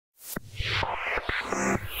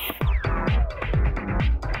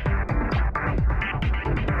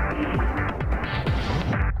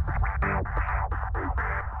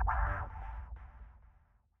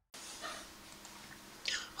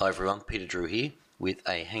Hi everyone, Peter Drew here with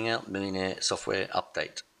a Hangout Millionaire software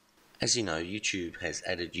update. As you know, YouTube has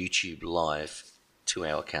added YouTube Live to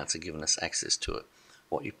our accounts and given us access to it.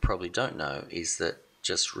 What you probably don't know is that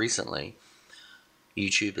just recently,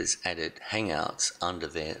 YouTube has added Hangouts under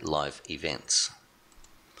their live events.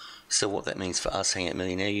 So what that means for us Hangout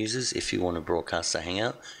Millionaire users, if you want to broadcast a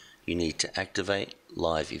Hangout, you need to activate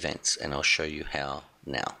live events, and I'll show you how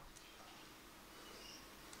now.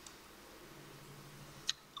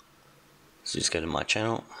 So just go to my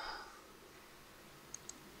channel,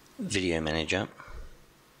 Video Manager,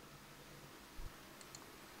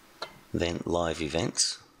 then Live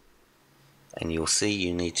Events, and you'll see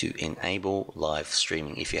you need to enable live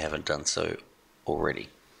streaming if you haven't done so already.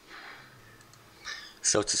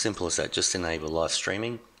 So it's as simple as that, just enable live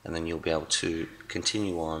streaming and then you'll be able to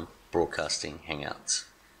continue on broadcasting Hangouts.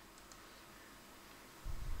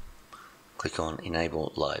 Click on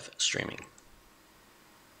Enable Live Streaming.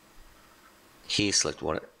 Here select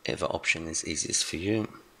whatever option is easiest for you.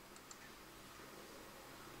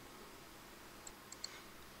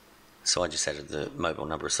 So I just added the mobile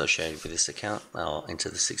number associated with this account. I'll enter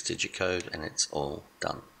the 6-digit code and it's all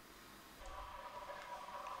done.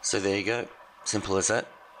 So there you go, simple as that.